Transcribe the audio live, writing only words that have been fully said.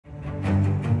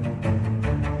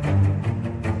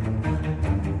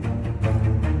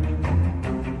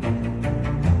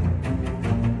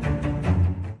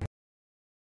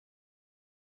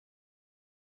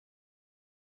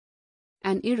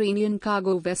An Iranian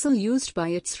cargo vessel used by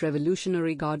its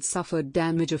Revolutionary Guard suffered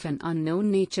damage of an unknown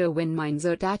nature when mines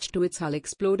attached to its hull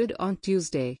exploded on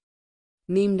Tuesday.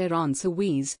 Named Iran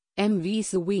Saviz, MV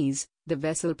Saviz, the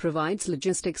vessel provides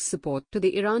logistics support to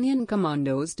the Iranian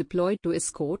commandos deployed to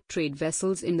escort trade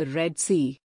vessels in the Red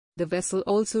Sea. The vessel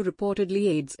also reportedly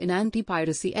aids in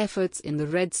anti-piracy efforts in the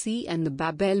Red Sea and the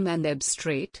el-Mandeb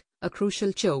strait, a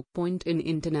crucial choke point in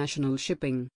international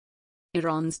shipping.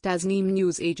 Iran's Tasnim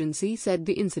news agency said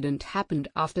the incident happened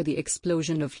after the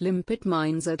explosion of limpet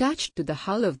mines attached to the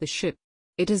hull of the ship.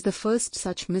 It is the first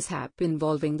such mishap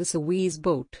involving the Saviz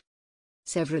boat.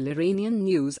 Several Iranian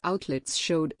news outlets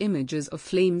showed images of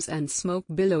flames and smoke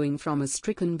billowing from a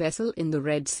stricken vessel in the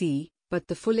Red Sea, but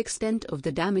the full extent of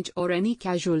the damage or any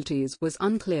casualties was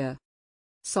unclear.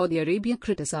 Saudi Arabia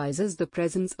criticizes the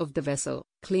presence of the vessel,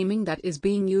 claiming that it is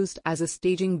being used as a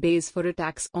staging base for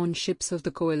attacks on ships of the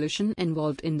coalition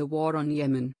involved in the war on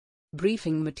Yemen.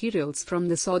 Briefing materials from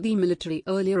the Saudi military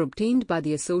earlier obtained by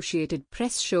the Associated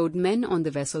Press showed men on the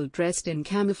vessel dressed in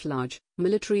camouflage,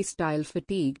 military-style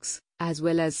fatigues, as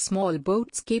well as small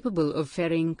boats capable of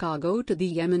ferrying cargo to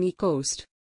the Yemeni coast.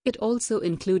 It also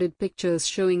included pictures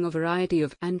showing a variety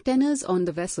of antennas on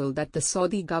the vessel that the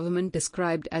Saudi government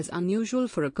described as unusual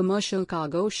for a commercial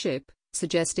cargo ship,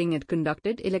 suggesting it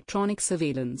conducted electronic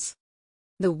surveillance.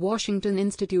 The Washington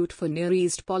Institute for Near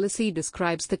East Policy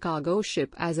describes the cargo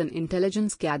ship as an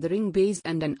intelligence-gathering base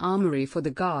and an armory for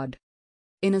the Guard.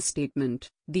 In a statement,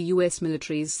 the U.S.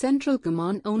 military's Central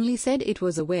Command only said it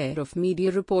was aware of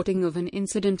media reporting of an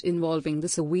incident involving the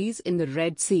Saviz in the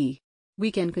Red Sea. We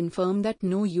can confirm that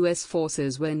no U.S.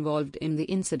 forces were involved in the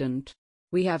incident.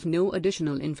 We have no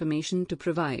additional information to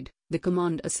provide, the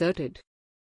command asserted.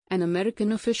 An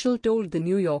American official told the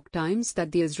New York Times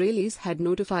that the Israelis had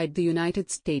notified the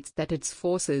United States that its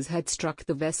forces had struck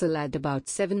the vessel at about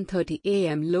 7:30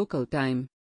 a.m. local time.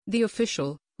 The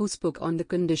official, who spoke on the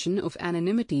condition of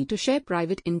anonymity to share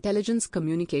private intelligence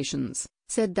communications,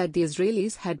 said that the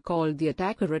Israelis had called the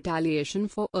attack a retaliation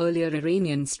for earlier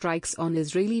Iranian strikes on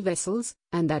Israeli vessels,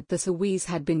 and that the Saviz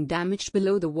had been damaged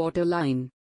below the waterline.